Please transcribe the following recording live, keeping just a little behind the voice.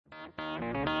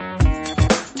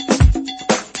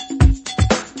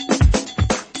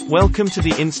Welcome to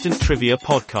the Instant Trivia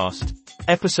Podcast,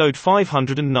 episode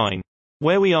 509,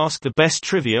 where we ask the best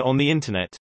trivia on the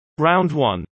internet. Round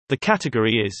 1. The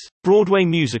category is Broadway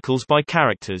musicals by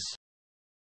characters.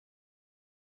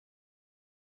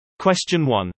 Question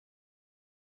 1.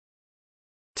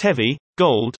 Tevi,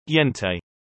 Gold, Yente.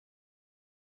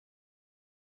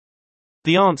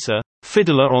 The answer,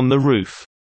 Fiddler on the Roof.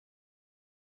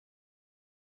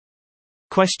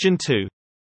 Question 2.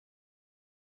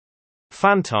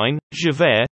 Fantine,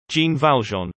 Javert, Jean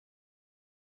Valjean.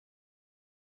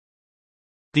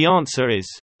 The answer is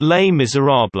Les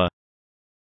Miserables.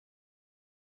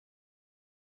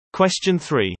 Question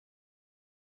 3.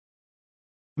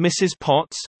 Mrs.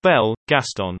 Potts, Belle,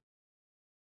 Gaston.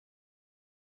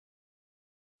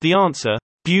 The answer,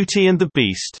 Beauty and the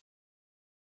Beast.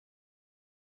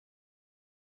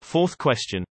 Fourth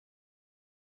question.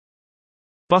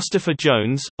 Bustopher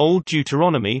Jones, Old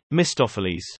Deuteronomy,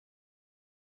 Mistopheles.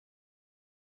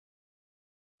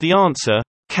 The answer,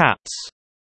 Cats.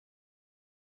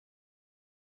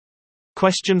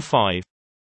 Question 5.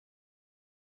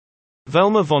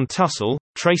 Velma von Tussle,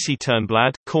 Tracy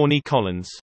Turnblad, Corny Collins.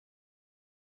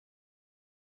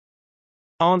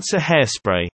 Answer,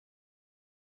 Hairspray.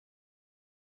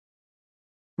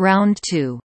 Round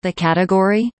 2. The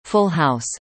category, Full House.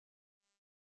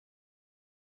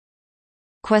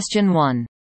 Question 1.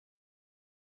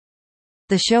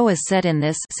 The show is set in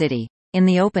this city. In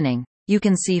the opening, you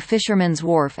can see Fisherman's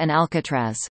Wharf and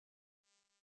Alcatraz.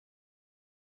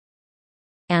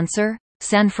 Answer,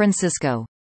 San Francisco.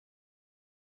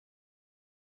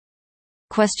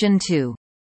 Question 2.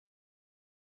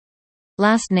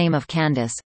 Last name of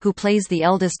Candace, who plays the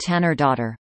eldest Tanner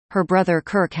daughter. Her brother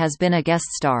Kirk has been a guest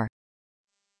star.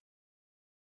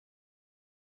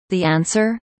 The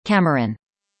answer, Cameron.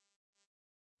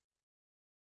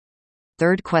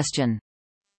 Third question.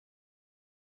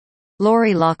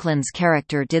 Lori Loughlin's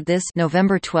character did this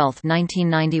November 12,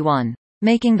 1991,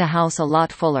 making the house a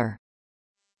lot fuller.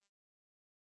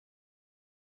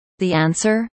 The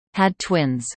answer, had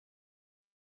twins.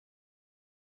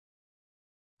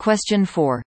 Question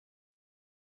 4.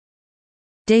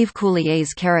 Dave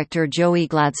Coulier's character Joey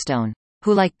Gladstone,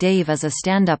 who like Dave is a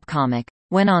stand-up comic,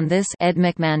 went on this Ed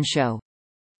McMahon show.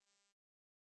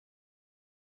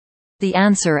 The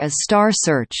answer is Star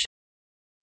Search.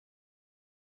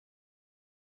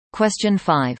 Question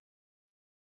 5.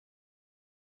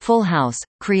 Full House,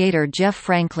 creator Jeff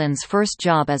Franklin's first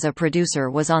job as a producer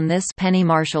was on this Penny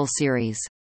Marshall series.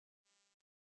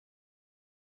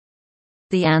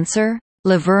 The answer,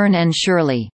 Laverne and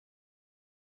Shirley.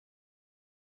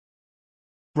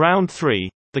 Round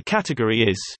 3. The category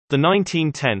is the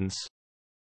 1910s.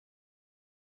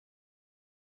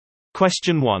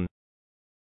 Question 1.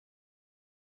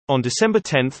 On December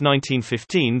 10,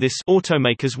 1915, this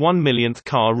automaker's 1 millionth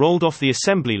car rolled off the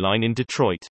assembly line in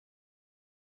Detroit.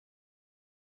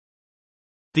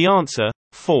 The answer,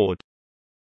 Ford.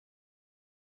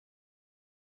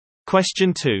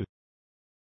 Question 2.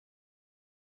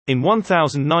 In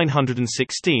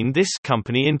 1916, this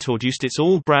company introduced its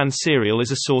all-bran cereal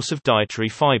as a source of dietary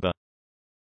fiber.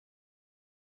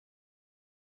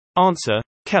 Answer,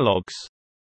 Kellogg's.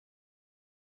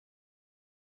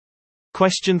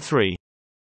 Question 3.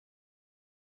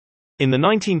 In the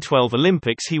 1912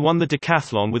 Olympics he won the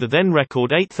decathlon with a then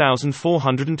record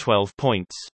 8,412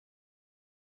 points.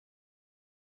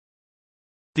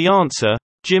 The answer,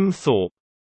 Jim Thorpe.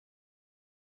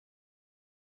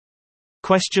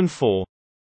 Question 4.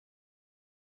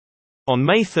 On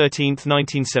May 13,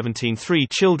 1917, 3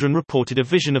 children reported a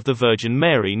vision of the Virgin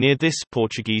Mary near this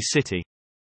Portuguese city.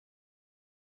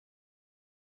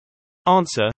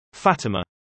 Answer, Fatima.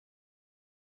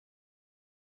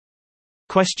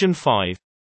 Question 5.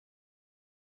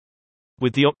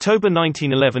 With the October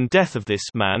 1911 death of this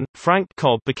man, Frank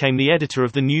Cobb became the editor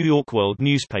of the New York World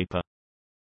newspaper.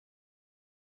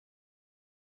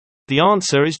 The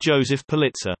answer is Joseph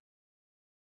Pulitzer.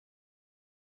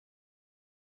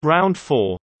 Round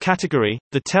 4. Category,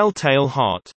 The Tell-Tale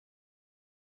Heart.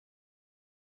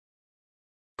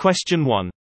 Question 1.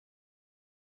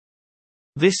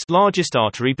 This largest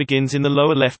artery begins in the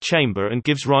lower left chamber and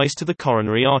gives rise to the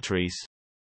coronary arteries.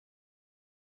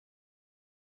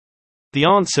 The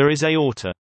answer is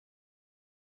aorta.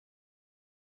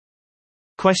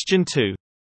 Question 2.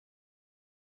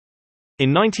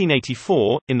 In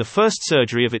 1984, in the first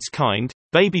surgery of its kind,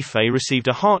 baby Faye received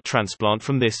a heart transplant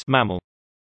from this mammal.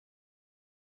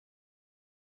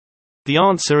 The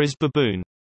answer is baboon.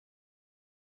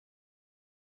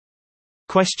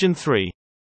 Question 3.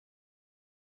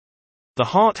 The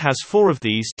heart has 4 of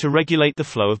these to regulate the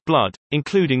flow of blood,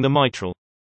 including the mitral.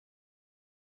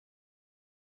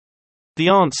 The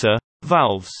answer: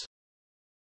 valves.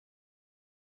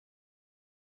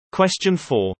 Question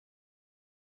 4.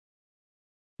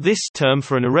 This term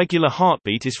for an irregular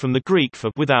heartbeat is from the Greek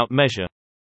for without measure.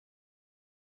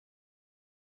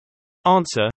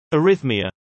 Answer: arrhythmia.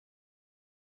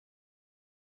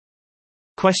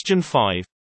 Question 5.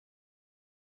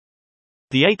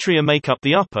 The atria make up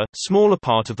the upper, smaller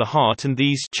part of the heart, and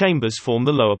these chambers form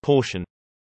the lower portion.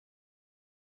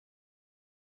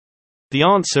 The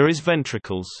answer is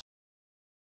ventricles.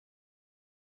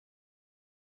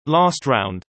 Last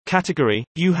round. Category: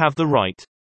 you have the right.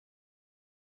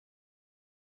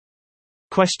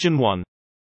 Question 1.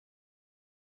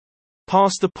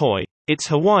 Pass the poi. It's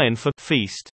Hawaiian for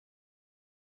feast.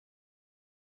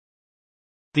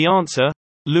 The answer: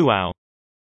 luau.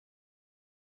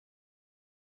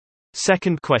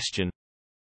 Second question.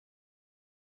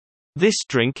 This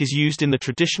drink is used in the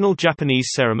traditional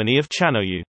Japanese ceremony of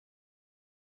chanoyu.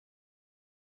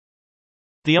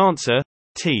 The answer: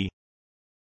 tea.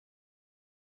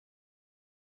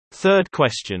 Third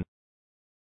question.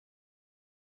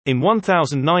 In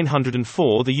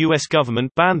 1904 the U.S. government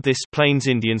banned this Plains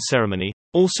Indian ceremony,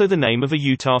 also the name of a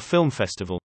Utah film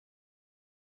festival.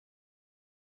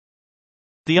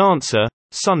 The answer: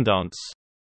 Sundance.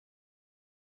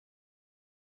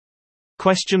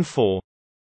 Question 4.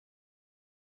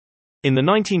 In the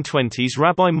 1920s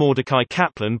Rabbi Mordecai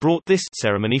Kaplan brought this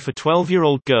ceremony for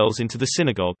 12-year-old girls into the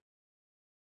synagogue.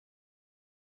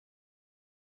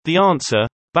 The answer: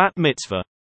 bat mitzvah.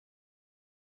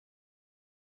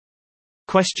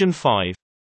 Question 5.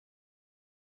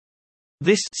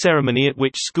 This ceremony at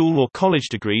which school or college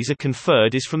degrees are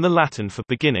conferred is from the Latin for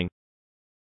beginning.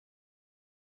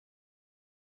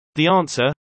 The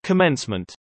answer: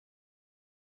 commencement.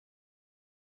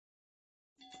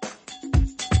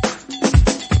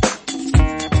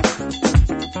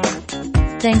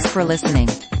 Thanks for listening.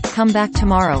 Come back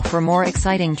tomorrow for more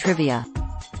exciting trivia.